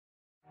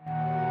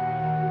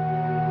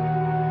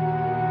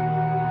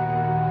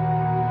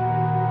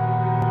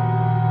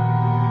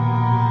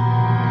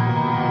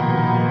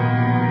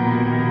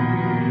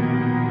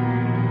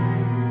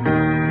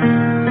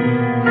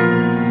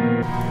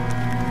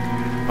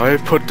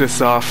I've put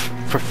this off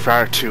for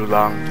far too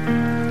long.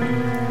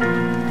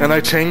 And I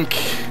think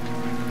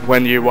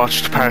when you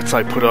watch the parts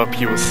I put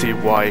up, you will see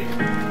why.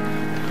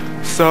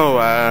 So,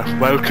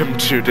 welcome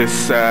to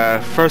this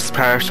first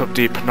part of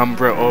the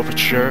Penumbra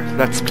Overture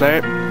Let's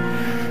Play.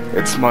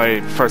 It's my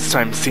first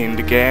time seeing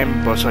the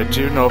game, but I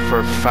do know for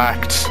a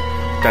fact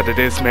that it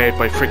is made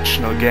by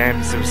Frictional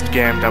Games. It was the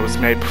game that was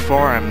made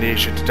before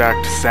Amnesia: The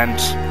Dark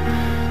Descent.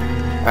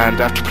 And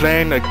after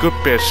playing a good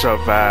bit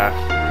of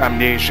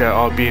Amnesia,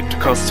 albeit the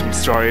custom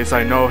stories,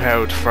 I know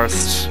how the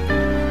first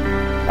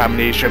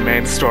Amnesia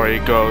main story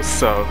goes,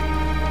 so,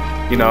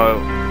 you know,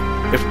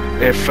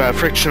 if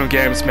Frictional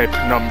Games made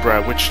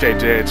Penumbra, which they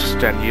did,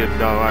 then you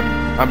know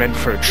I'm in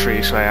for a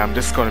treat. I am.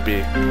 This is gonna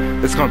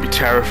be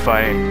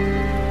terrifying.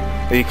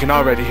 You can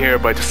already hear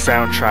by the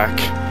soundtrack.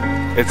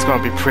 It's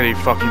gonna be pretty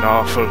fucking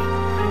awful.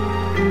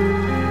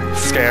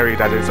 Scary,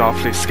 that is,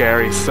 awfully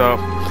scary. So,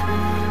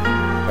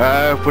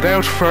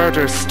 without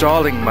further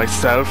stalling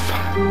myself,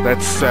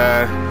 let's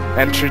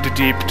enter the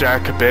deep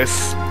dark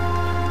abyss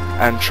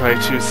and try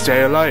to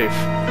stay alive.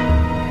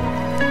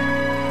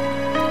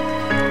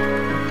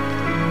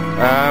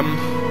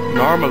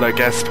 Normal, I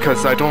guess,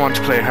 because I don't want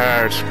to play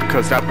hard,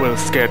 because that will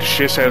scare the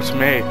shit out of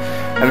me.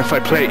 And if I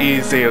play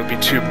easy, it'll be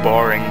too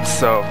boring,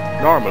 so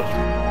normal.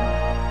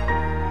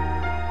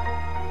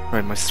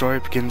 Right, my story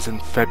begins in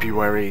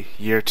February,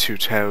 year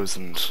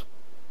 2000.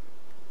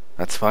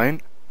 That's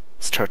fine.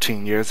 It's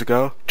 13 years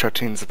ago.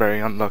 13's a very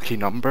unlucky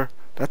number.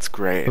 That's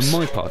great. For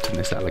my part in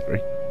this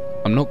allegory,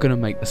 I'm not going to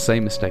make the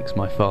same mistakes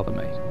my father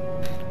made.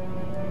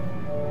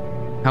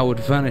 Howard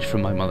vanished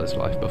from my mother's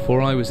life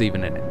before I was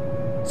even in it.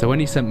 So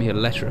when he sent me a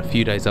letter a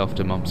few days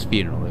after Mum's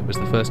funeral, it was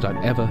the first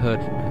I'd ever heard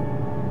from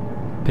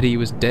him. Pity he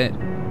was dead.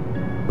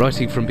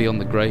 Writing from beyond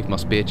the grave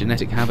must be a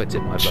genetic habit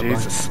in my bloodline.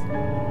 Jesus.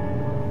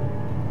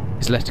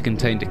 His letter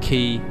contained a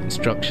key,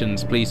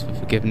 instructions, pleas for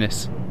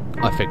forgiveness.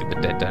 I figured the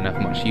dead don't have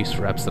much use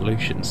for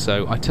absolution,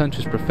 so I turned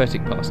to his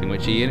prophetic passing,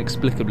 which he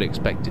inexplicably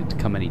expected to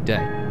come any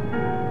day.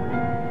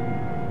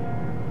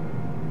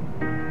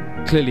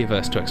 Clearly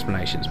averse to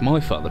explanations, my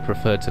father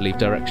preferred to leave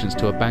directions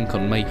to a bank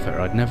on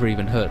Mayfair I'd never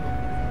even heard of.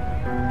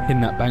 In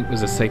that bank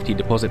was a safety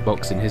deposit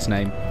box in his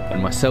name,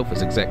 and myself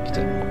as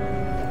executor.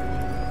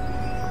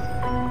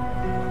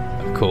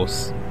 Of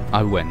course,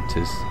 I went,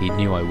 as he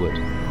knew I would.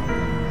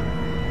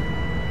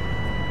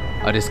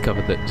 I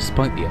discovered that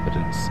despite the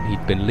evidence,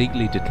 he'd been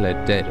legally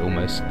declared dead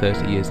almost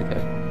 30 years ago,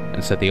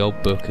 and so the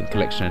old book and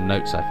collection of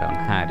notes I found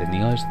had, in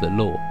the eyes of the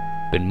law,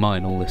 been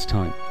mine all this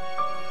time.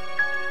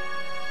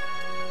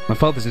 My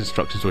father's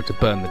instructions were to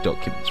burn the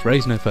documents,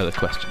 raise no further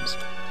questions.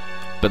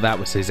 But that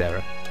was his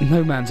error.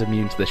 No man's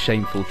immune to the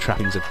shameful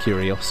trappings of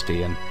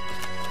curiosity, and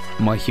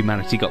my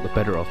humanity got the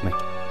better of me.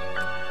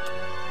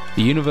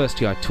 The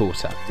university I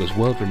taught at was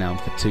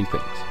world-renowned for two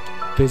things: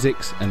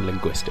 physics and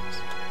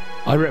linguistics.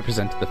 I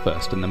represented the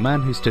first, and the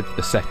man who stood for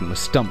the second was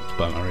stumped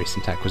by my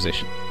recent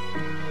acquisition.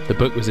 The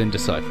book was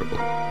indecipherable.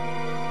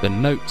 The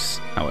notes,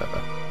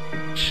 however,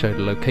 showed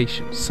a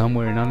location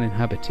somewhere in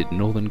uninhabited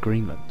northern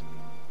Greenland.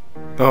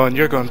 Oh, and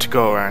you're going to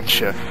go, aren't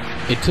you?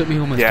 It took me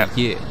almost a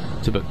year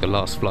to book the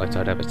last flight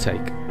I'd ever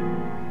take.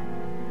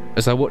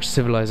 As I watched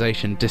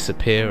civilization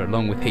disappear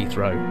along with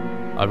Heathrow,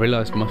 I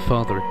realised my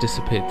father had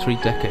disappeared 3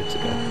 decades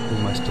ago,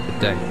 almost to the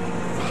day,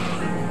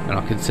 and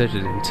I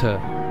considered in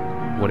turn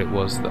what it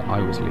was that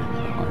I was leaving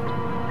behind.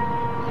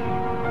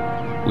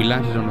 We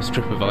landed on a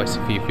strip of ice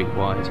a few feet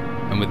wide,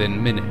 and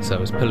within minutes I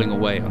was pulling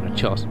away on a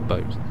chartered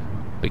boat,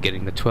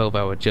 beginning the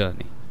 12-hour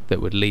journey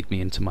that would lead me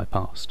into my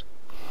past.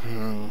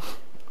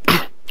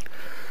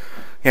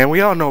 Yeah,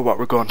 we all know what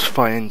we're going to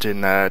find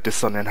in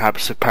this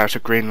uninhabited part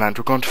of Greenland.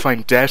 We're going to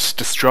find death,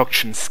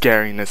 destruction,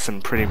 scariness,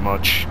 and pretty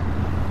much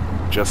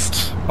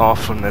just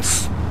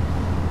awfulness.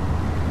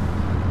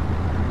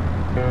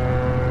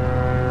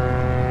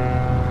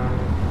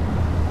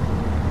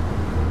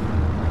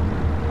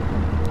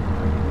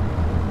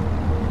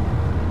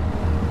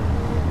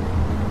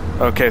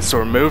 Okay, so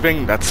we're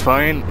moving, that's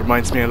fine.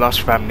 Reminds me a lot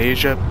of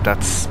Amnesia,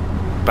 that's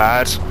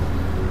bad.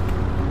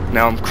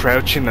 Now I'm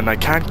crouching and I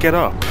can't get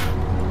up.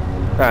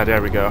 Ah,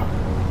 there we go.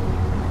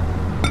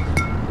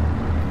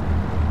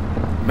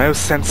 Mouse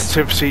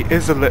sensitivity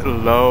is a little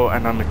low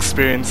and I'm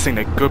experiencing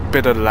a good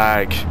bit of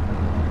lag.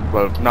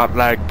 Well, not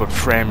lag, but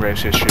frame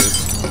rate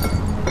issues.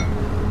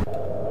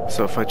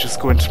 So if I just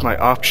go into my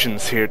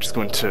options here, just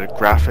go into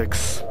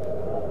graphics.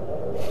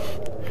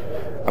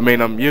 I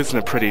mean, I'm using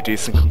a pretty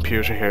decent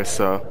computer here,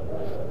 so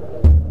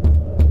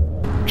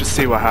just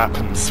see what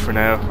happens for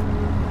now.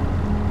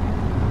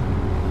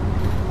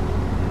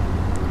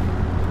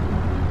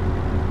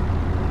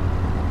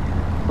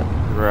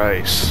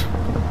 Right.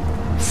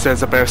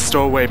 Says I better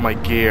stow away my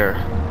gear.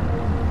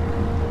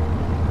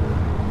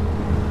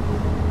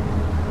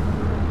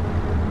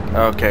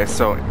 Okay,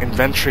 so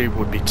inventory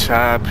would be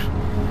tab.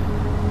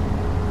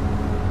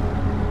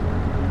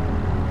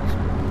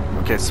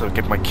 Okay, so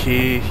get my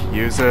key,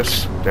 use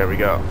it. There we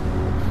go.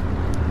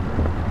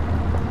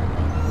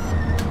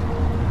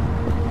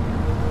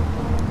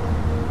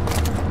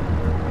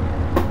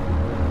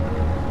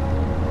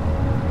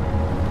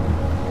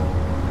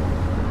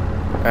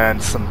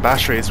 and some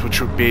batteries, which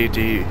would be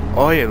the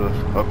oil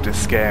of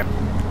this game.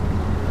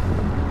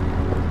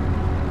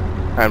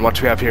 And what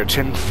do we have here?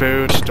 Tin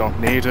food, don't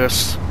need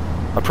it.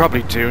 I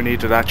probably do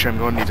need it actually, I'm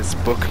going to need this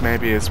book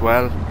maybe as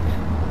well.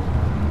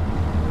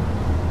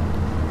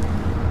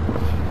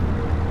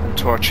 And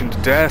torch in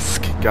the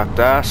desk, got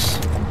that,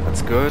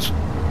 that's good.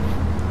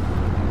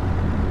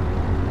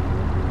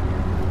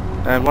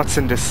 And what's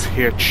in this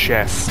here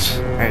chest?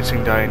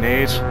 Anything that I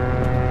need?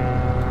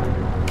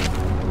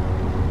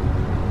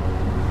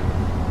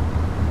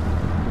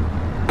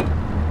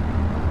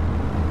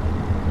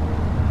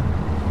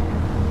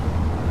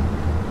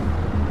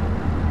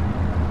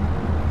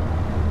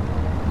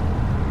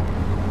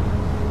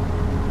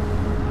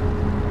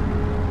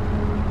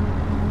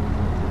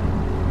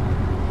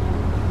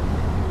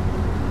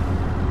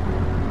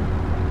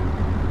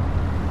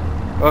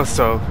 Oh,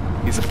 so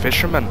he's a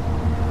fisherman.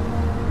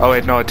 Oh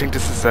wait, no, I think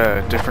this is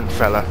a different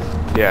fella.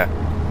 Yeah.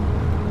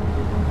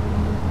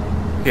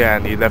 Yeah,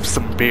 and he left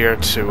some beer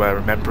to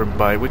remember him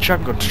by, which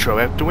I'm going to throw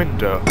out the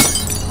window.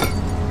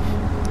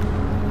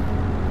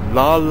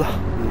 Lol,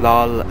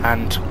 lol,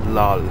 and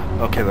lol.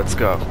 Okay, let's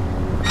go.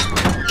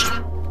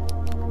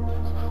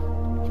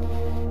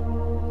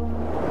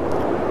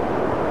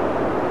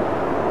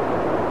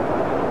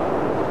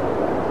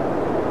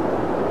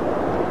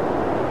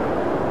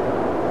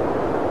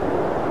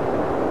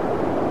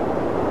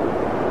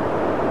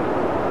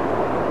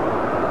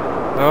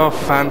 Oh,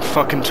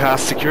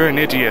 fan-fucking-tastic, you're an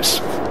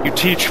idiot. You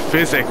teach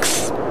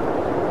physics.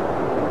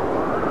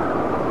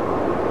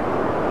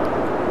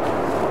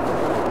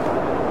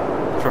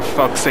 For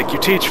fuck's sake, you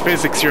teach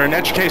physics, you're an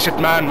educated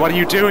man, what are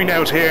you doing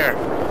out here?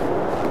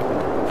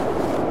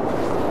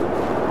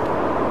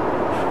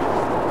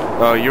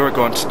 Oh, you're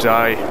going to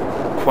die.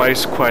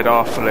 Quite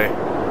awfully.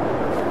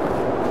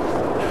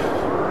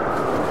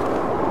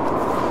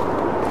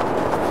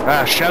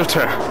 Ah,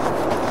 shelter.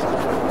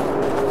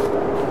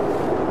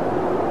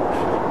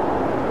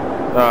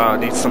 Oh, I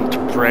need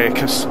something to break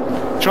it.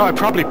 Sure, I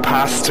probably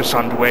passed it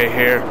on the way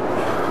here.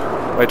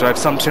 Wait, do I have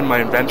something in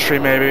my inventory,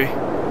 maybe?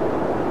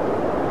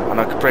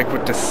 And I could break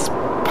with this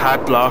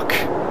padlock.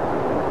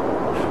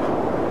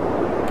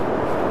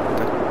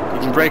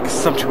 You can break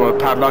something with a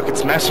padlock,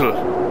 it's metal.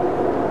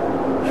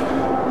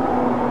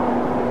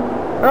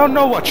 I don't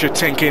know what you're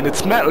thinking,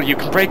 it's metal. You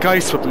can break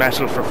ice with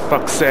metal, for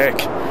fuck's sake.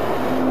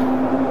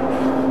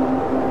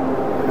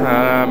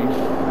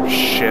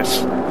 Shit.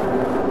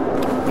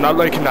 I'm not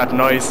liking that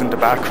noise in the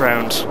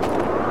background.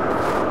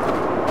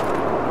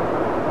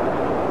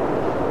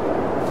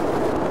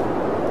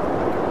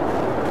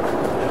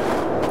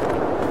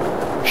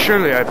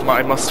 Surely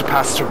I must have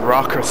passed a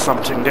rock or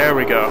something. There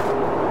we go.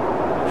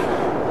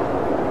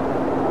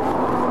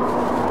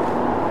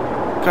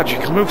 God, you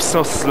can move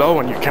so slow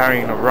when you're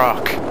carrying a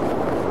rock.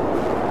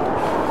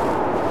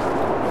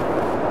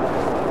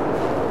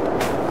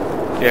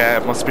 Yeah,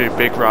 it must be a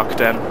big rock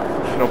then.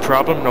 No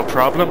problem, no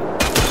problem.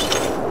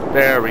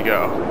 There we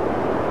go.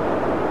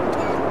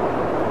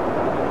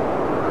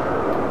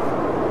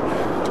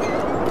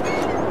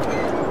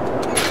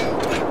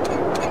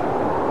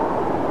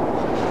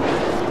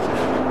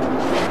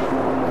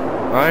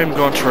 I'm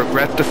going to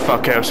regret the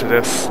fuck out of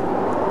this.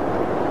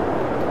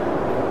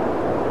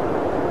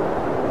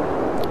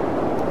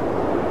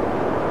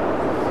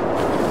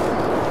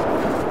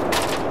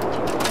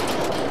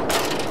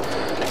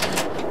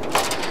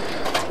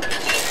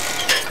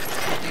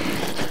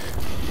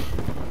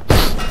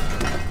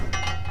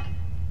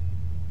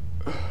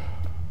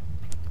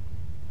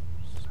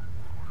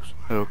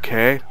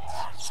 Okay.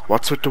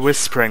 What's with the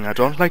whispering? I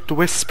don't like the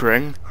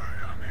whispering.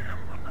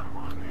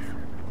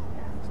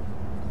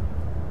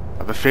 I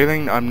have a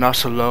feeling I'm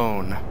not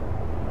alone.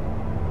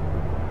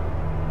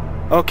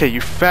 Okay,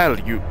 you fell,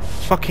 you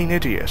fucking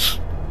idiot.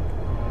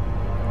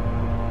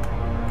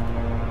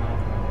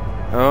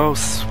 Oh,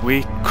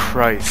 sweet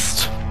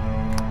Christ.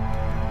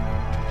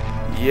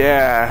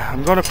 Yeah,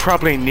 I'm gonna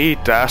probably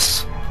need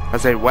that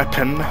as a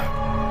weapon.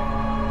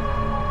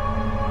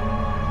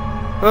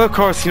 Of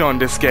course, you know, in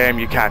this game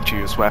you can't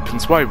use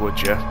weapons, why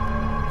would you?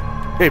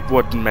 It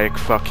wouldn't make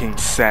fucking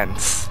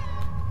sense.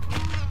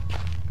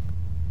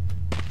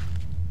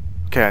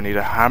 Okay, I need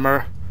a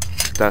hammer.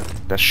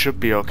 That should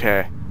be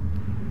okay.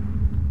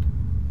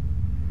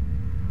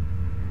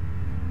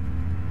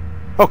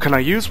 Oh, can I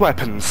use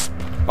weapons?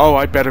 Oh,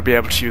 I better be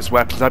able to use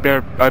weapons. I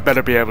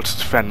better be able to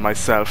defend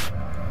myself.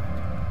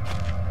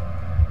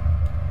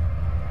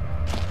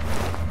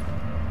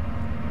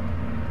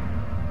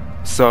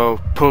 So,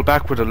 pull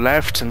back with a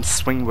left and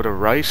swing with a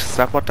right. Is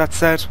that what that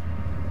said?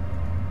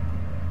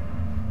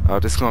 Oh,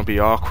 this is gonna be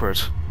awkward.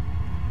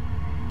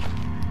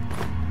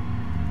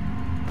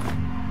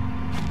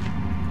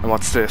 And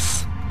what's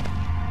this?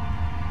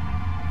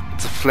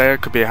 It's a flare,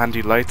 could be a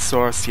handy light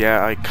source.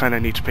 Yeah, I kinda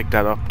need to pick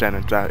that up then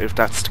if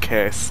that's the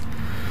case.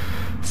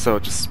 So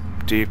just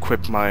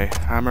de-equip my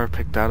hammer,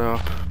 pick that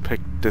up, pick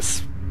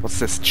this, what's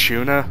this,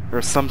 tuna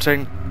or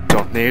something?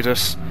 Don't need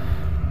it.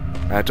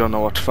 I don't know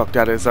what the fuck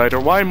that is either.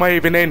 Why am I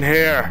even in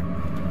here?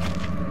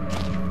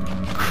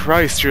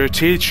 Christ, you're a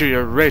teacher,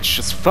 you're rich,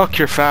 just fuck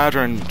your father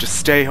and just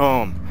stay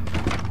home.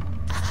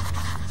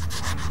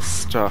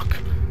 Stuck.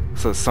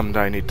 So something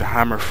I need the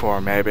hammer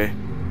for, maybe.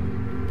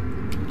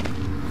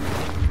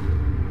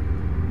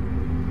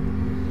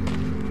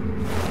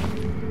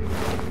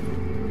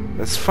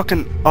 It's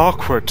fucking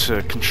awkward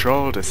to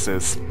control, this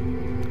is.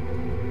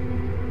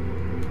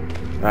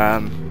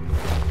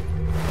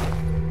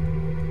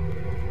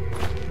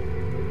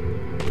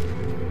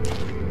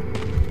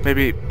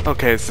 Maybe,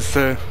 okay, is this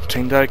a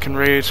thing that I can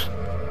read?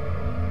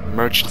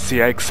 Emergency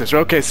exit.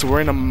 Okay, so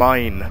we're in a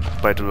mine,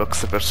 by the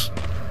looks of it.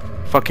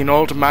 Fucking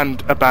old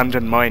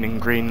abandoned mine in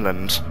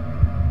Greenland.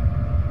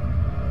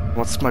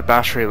 What's my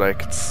battery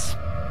like? It's...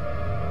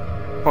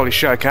 Holy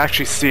shit, I can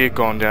actually see it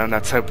going down.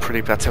 That's how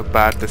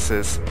bad this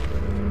is.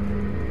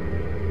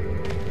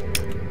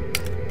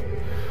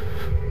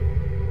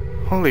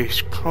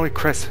 Holy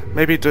Christ.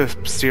 Maybe the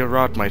steel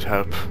rod might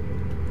help.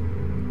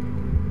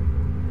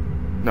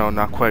 No,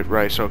 not quite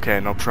right. Okay,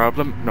 no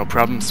problem. No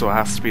problem, so it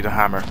has to be the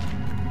hammer.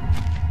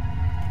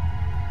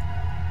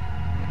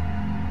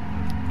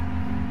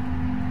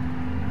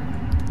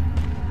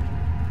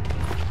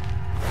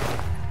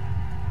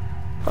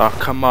 Oh,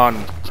 come on.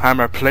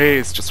 Hammer,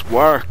 please, just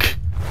work.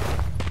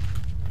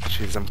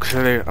 Jeez, I'm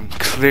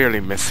clearly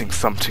missing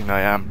something,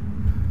 I am.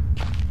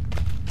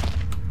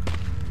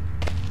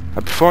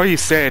 And before you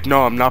say it,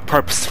 no, I'm not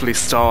purposefully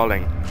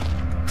stalling.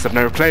 Because I've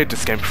never played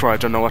this game before, I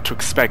don't know what to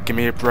expect. Give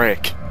me a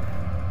break.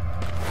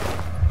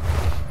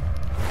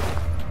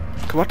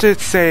 What did it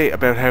say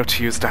about how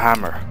to use the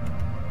hammer?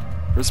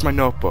 Where's my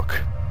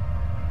notebook?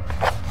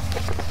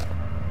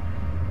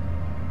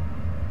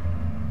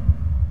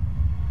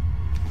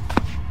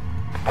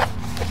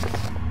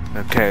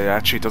 Okay, it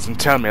actually doesn't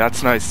tell me.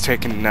 That's nice,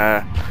 taking,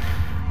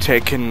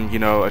 you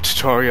know, a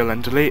tutorial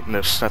and deleting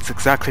it. That's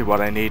exactly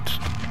what I need.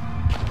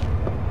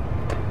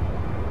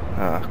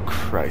 Oh,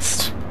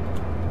 Christ.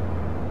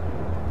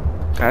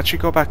 Can I actually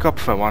go back up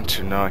if I want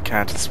to? No, I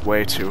can't. It's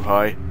way too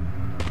high.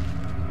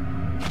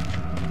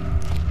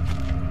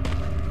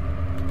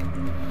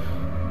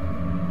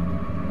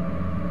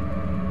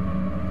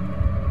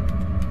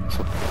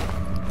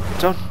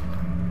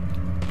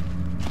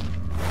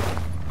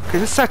 Okay,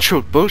 this is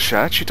actual bullshit.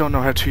 I actually don't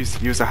know how to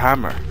use a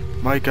hammer.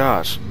 My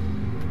god.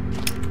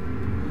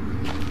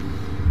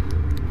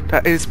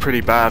 That is pretty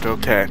bad,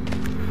 okay.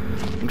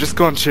 I'm just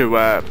going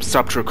to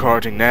stop the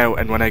recording now,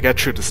 and when I get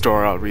through the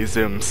store I'll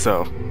resume,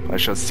 so I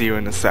shall see you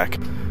in a sec.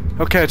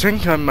 Okay, I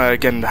think I'm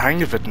getting the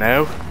hang of it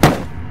now.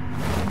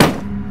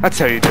 That's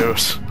how you do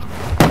it.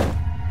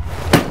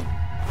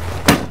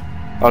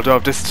 Although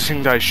if this is the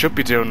thing that I should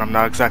be doing, I'm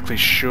not exactly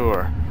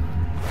sure.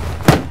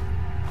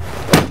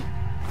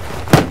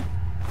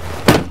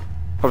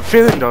 I have a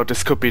feeling though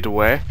this could be the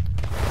way.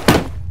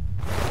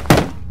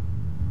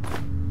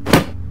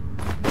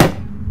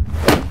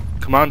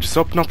 Come on, just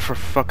open up for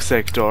fuck's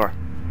sake, door.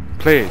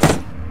 Please.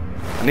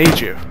 I need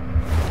you.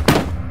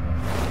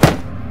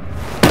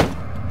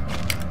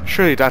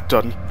 Surely that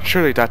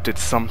did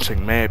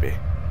something, maybe.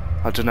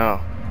 I don't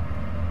know.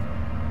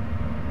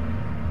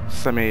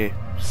 Just let me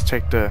just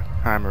take the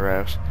hammer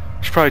out.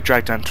 I should probably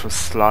drag that into a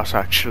slot,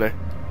 actually.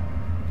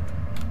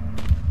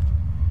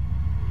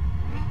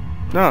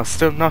 No,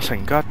 still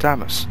nothing. God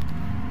damn it.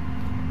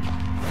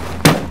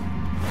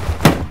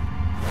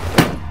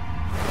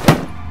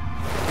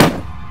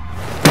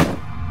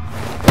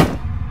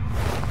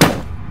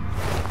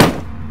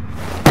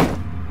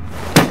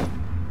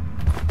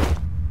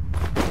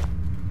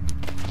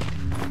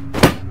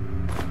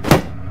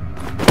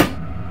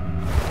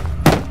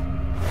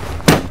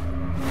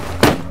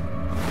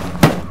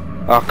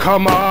 Oh,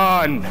 come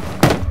on!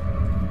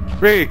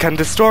 Really, can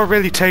the store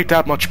really take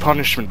that much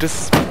punishment?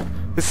 This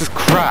is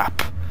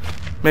crap.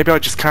 Maybe I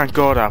just can't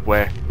go that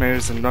way. Maybe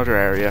there's another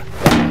area.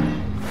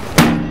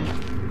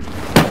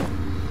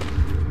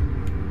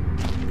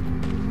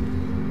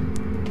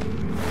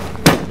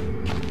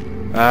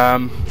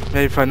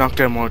 Maybe if I knock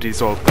down one of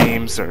these old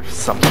beams or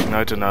something,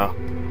 I don't know.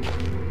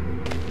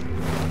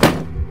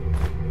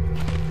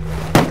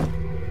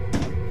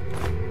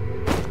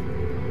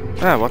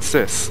 Ah, what's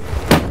this?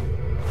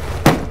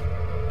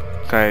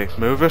 Can I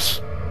move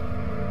it?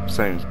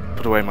 So,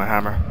 put away my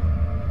hammer.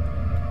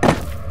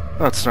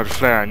 Oh, it's another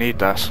flare, I need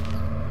that.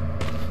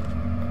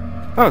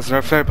 Oh, there's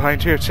another flare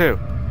behind here too.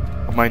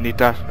 I might need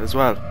that as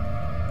well.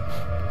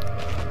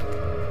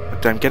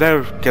 But then get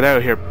out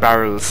of here,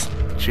 barrels.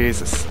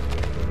 Jesus.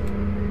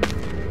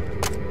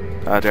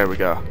 Ah, there we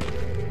go.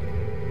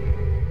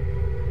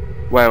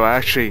 Wow, I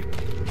actually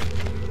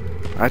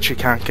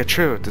can't get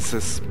through it. This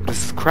is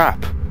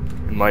crap,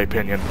 in my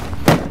opinion.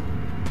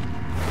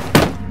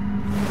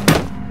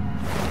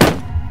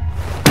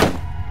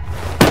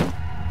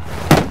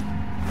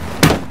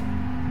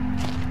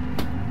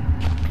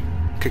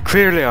 Okay,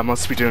 clearly I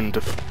must be doing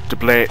the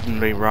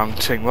blatantly wrong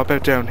thing. What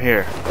about down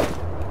here?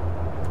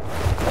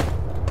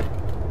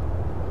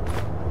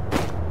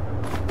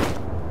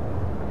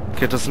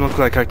 Okay, it doesn't look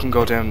like I can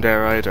go down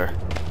there either.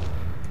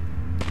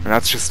 And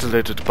that's just the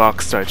lid of the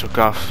box that I took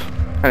off.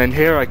 And in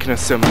here I can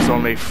assume it's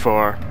only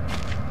for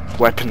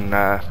weapon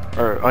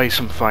or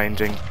item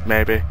finding,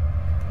 maybe.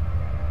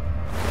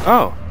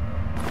 Oh.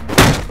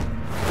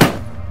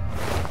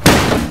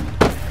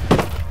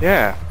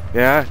 Yeah,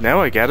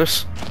 now I get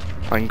it.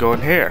 I can go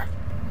in here.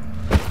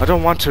 I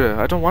don't want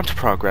to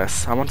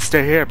progress. I want to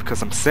stay here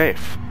because I'm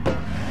safe.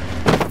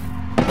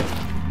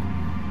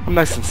 I'm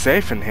nice and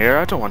safe in here.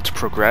 I don't want to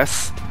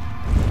progress.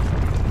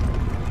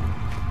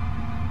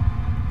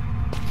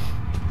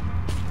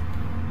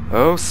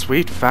 Oh,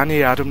 sweet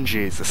Fanny Adam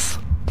Jesus.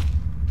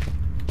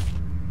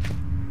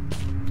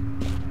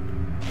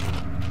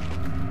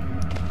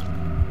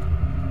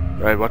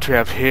 Right, what do we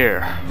have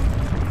here?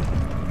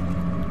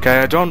 Okay,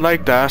 I don't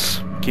like that.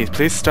 Can you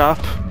please stop?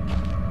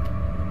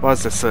 What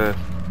is this, a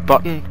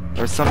button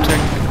or something?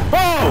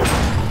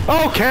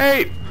 Oh!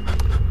 Okay!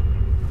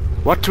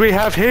 What do we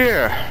have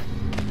here?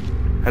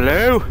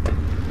 Hello?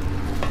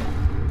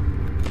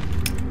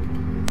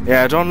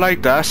 Yeah, I don't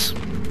like that.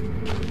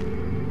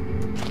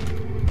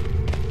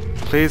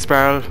 Please,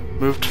 barrel,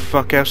 move the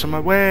fuck out of my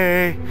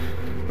way.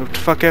 Move the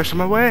fuck out of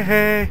my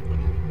way.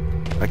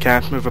 I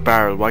can't move a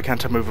barrel. Why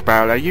can't I move a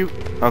barrel? Are you...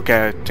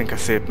 Okay, I think I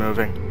see it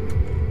moving.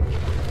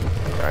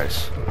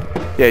 Right.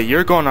 Yeah,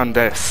 you're going on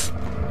this.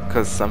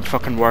 Because I'm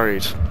fucking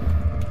worried.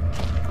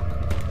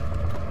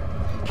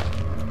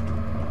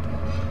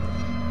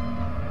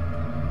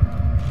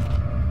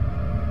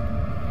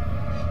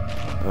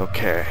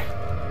 Okay.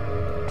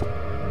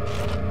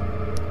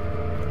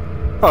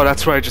 Oh,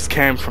 that's where I just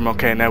came from.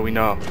 Okay, now we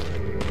know.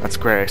 That's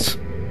great.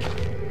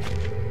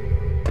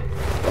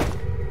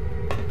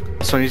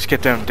 So I need to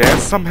get down there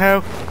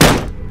somehow?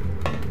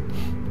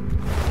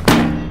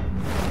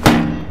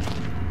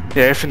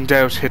 Yeah, if in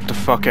doubt, hit the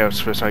fuck out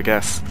of it, I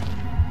guess.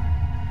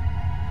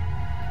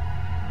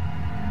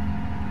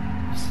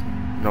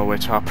 There's no way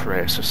to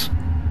operate it.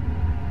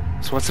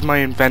 So what's in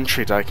my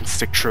inventory that I can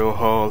stick through a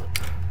hole?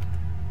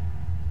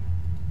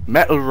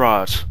 Metal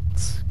rod.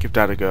 Let's give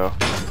that a go.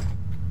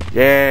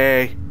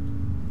 Yay!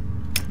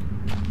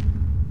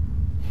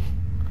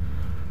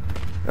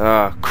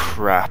 Oh,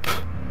 crap.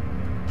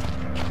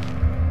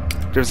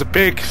 There's a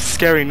big,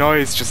 scary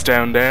noise just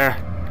down there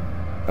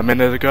a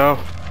minute ago.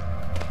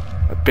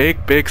 A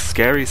big,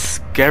 scary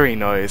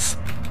noise.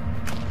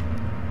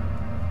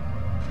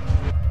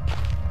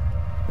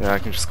 Yeah, I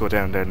can just go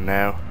down there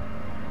now.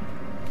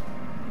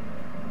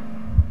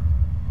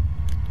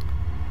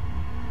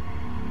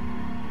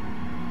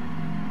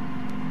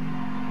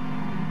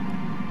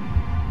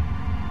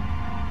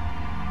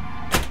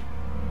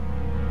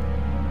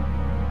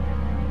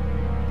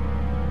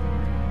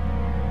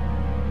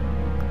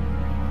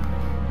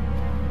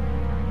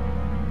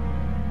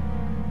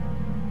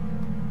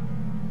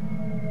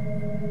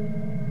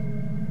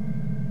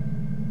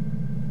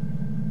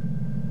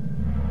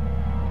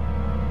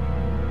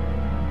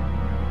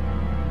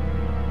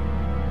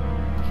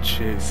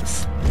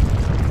 Jesus.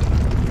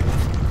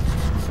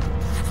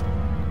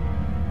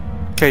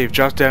 Okay, you've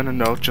jotted down a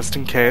note just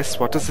in case.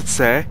 What does it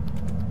say?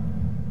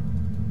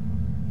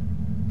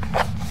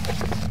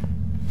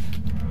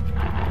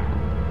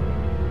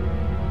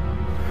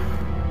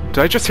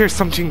 Did I just hear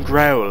something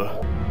growl?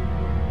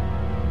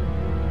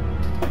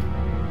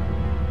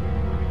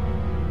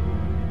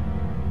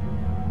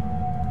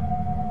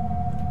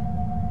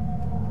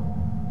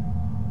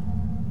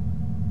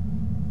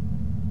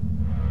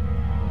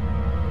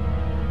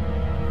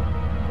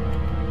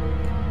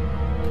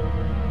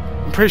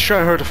 I'm pretty sure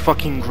I heard a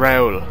fucking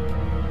growl.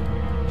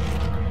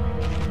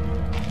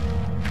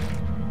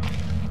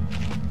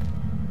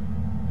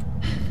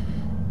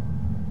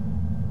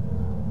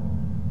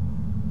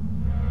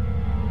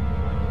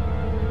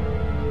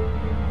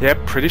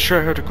 Yep, pretty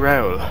sure I heard a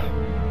growl.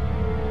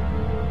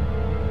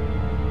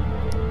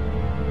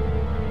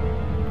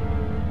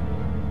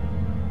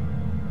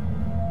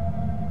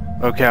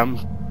 Okay, I'm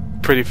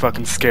pretty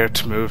fucking scared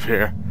to move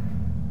here.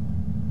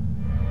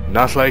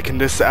 Not liking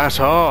this at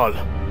all.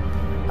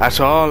 At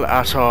all.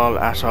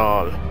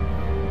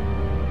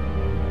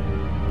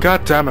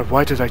 God damn it,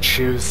 why did I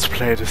choose to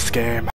play this game?